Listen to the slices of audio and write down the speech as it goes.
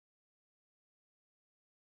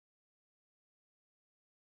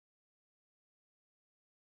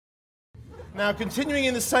Now, continuing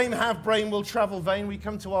in the same have brain will travel vein, we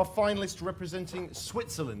come to our finalist representing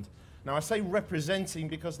Switzerland. Now, I say representing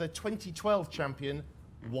because their 2012 champion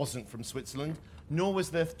wasn't from Switzerland, nor was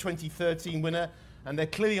their 2013 winner, and they're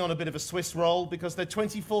clearly on a bit of a Swiss roll because their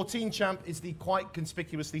 2014 champ is the quite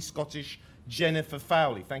conspicuously Scottish Jennifer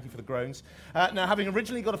Fowlie. Thank you for the groans. Now, having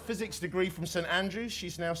originally got a physics degree from St Andrews,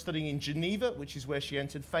 she's now studying in Geneva, which is where she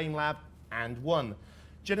entered FameLab and won.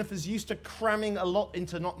 Jennifer's used to cramming a lot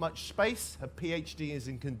into not much space. Her PhD is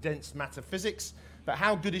in condensed matter physics. But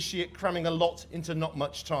how good is she at cramming a lot into not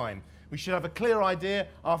much time? We should have a clear idea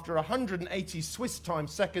after 180 Swiss time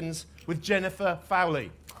seconds with Jennifer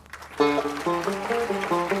Fowlie.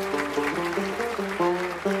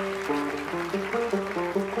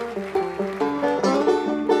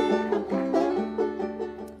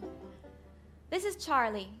 This is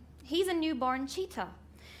Charlie. He's a newborn cheetah,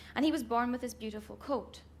 and he was born with this beautiful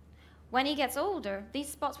coat. When he gets older, these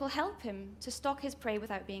spots will help him to stalk his prey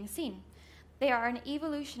without being seen. They are an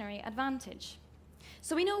evolutionary advantage.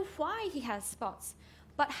 So we know why he has spots,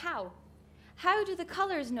 but how? How do the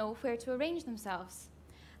colors know where to arrange themselves?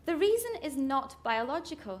 The reason is not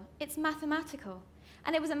biological, it's mathematical.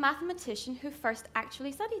 And it was a mathematician who first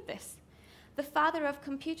actually studied this, the father of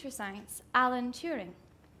computer science, Alan Turing.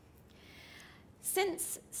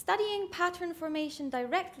 Since studying pattern formation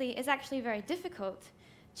directly is actually very difficult,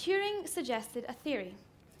 Turing suggested a theory.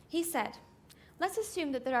 He said, let's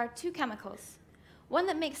assume that there are two chemicals, one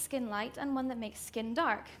that makes skin light and one that makes skin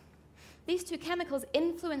dark. These two chemicals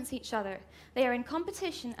influence each other. They are in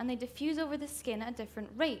competition and they diffuse over the skin at different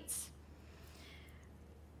rates.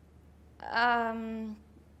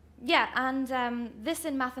 This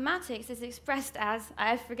in mathematics is expressed as,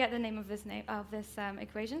 I forget the name of this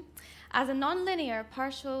equation, as a nonlinear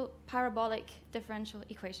partial parabolic differential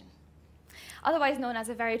equation, otherwise known as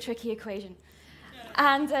a very tricky equation.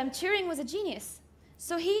 And Turing was a genius.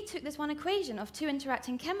 So he took this one equation of two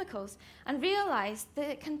interacting chemicals and realized that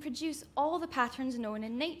it can produce all the patterns known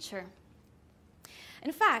in nature.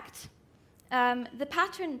 In fact, the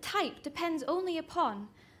pattern type depends only upon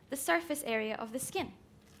the surface area of the skin.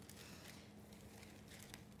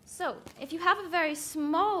 So if you have a very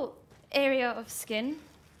small area of skin,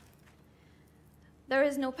 there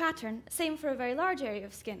is no pattern. Same for a very large area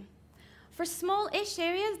of skin. For small-ish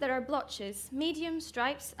areas, there are blotches, medium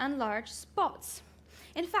stripes, and large spots.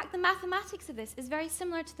 In fact, the mathematics of this is very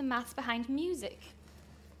similar to the maths behind music.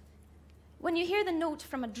 When you hear the note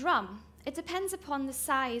from a drum, it depends upon the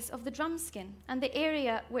size of the drum skin and the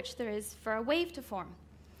area which there is for a wave to form.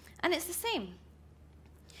 And it's the same.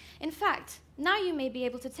 In fact, now you may be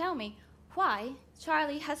able to tell me why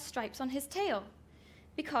Charlie has stripes on his tail.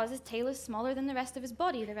 Because his tail is smaller than the rest of his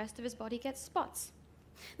body. The rest of his body gets spots.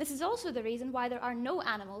 This is also the reason why there are no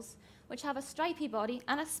animals which have a stripy body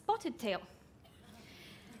and a spotted tail.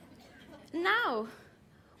 Now,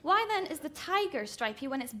 why then is the tiger stripy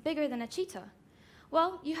when it's bigger than a cheetah?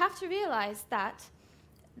 Well, you have to realize that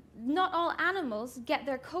not all animals get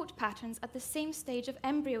their coat patterns at the same stage of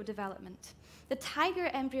embryo development. The tiger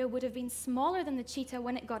embryo would have been smaller than the cheetah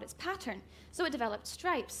when it got its pattern, so it developed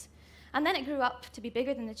stripes. And then it grew up to be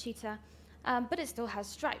bigger than the cheetah, but it still has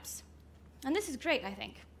stripes. And this is great, I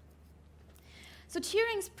think. So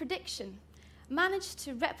Turing's prediction managed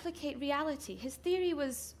to replicate reality. His theory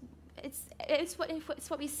was, it's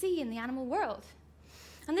what we see in the animal world.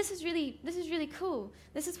 And this is really cool.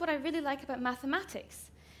 This is what I really like about mathematics,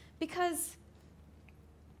 because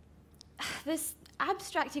this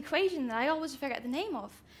abstract equation that I always forget the name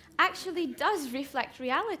of actually does reflect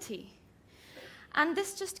reality. And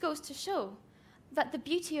this just goes to show that the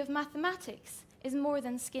beauty of mathematics is more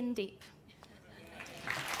than skin deep.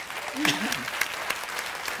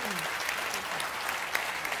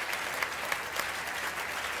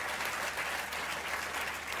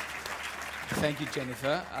 Thank you,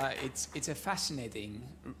 Jennifer. It's a fascinating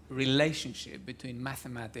relationship between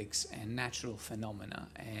mathematics and natural phenomena,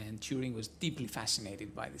 and Turing was deeply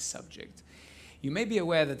fascinated by this subject. You may be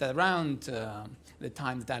aware that around the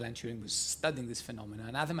time that Alan Turing was studying this phenomena,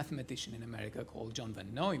 another mathematician in America called John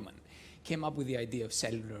von Neumann came up with the idea of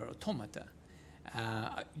cellular automata.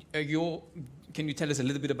 Can you tell us a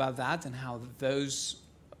little bit about that and how those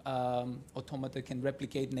automata can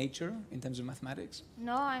replicate nature in terms of mathematics?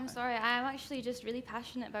 No, I'm sorry. I'm actually just really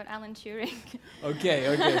passionate about Alan Turing. Okay.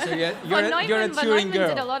 So you're a Turing Neumann girl.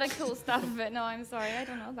 did a lot of cool stuff, but no, I'm sorry. I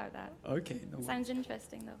don't know about that. Okay. No Sounds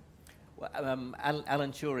interesting, though. Well,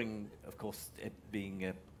 Alan Turing, of course,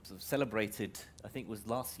 being sort of celebrated, I think was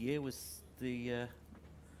last year, was the...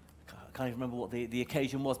 I can't even remember what the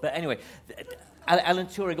occasion was, but anyway, Alan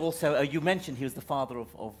Turing also, you mentioned he was the father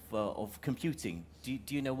of computing. Do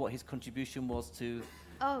you know what his contribution was to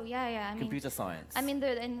Oh, yeah. computer science? I mean,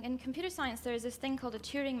 in computer science, there is this thing called a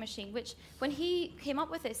Turing machine, which, when he came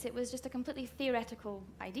up with this, it was just a completely theoretical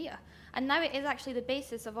idea. And now it is actually the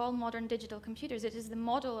basis of all modern digital computers. It is the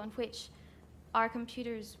model on which our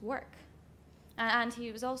computers work. And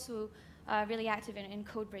he was also really active in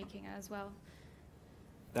code breaking as well.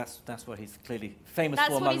 That's what he's clearly famous That's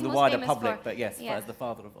for what among he's the most wider famous public, for. but yes, Yeah. as the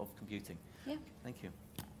father of computing. Yeah. Thank you.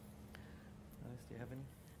 Alice, do you have any?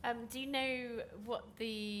 Do you know what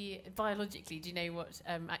biologically, do you know what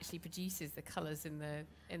actually produces the colours in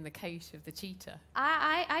the coat of the cheetah?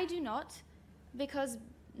 I do not, because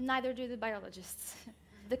neither do the biologists.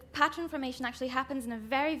 The pattern formation actually happens in a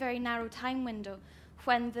very, very narrow time window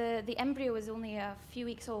when the embryo is only a few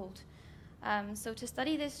weeks old. So to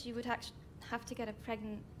study this, you would have to get a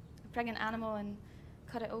pregnant animal and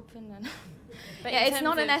cut it open. And But yeah, in it's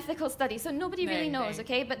not terms an of- ethical study, so nobody really knows, No.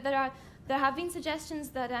 okay? But there have been suggestions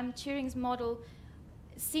that Turing's model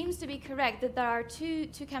seems to be correct, that there are two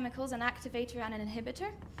chemicals, an activator and an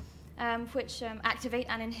inhibitor, which activate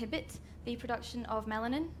and inhibit the production of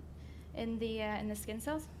melanin in the skin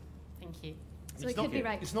cells. Thank you. So it could be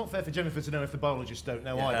right. It's not fair for Jennifer to know if the biologists don't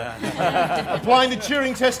know either. Applying the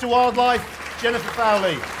Turing test to wildlife, Jennifer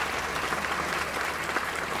Fowlie.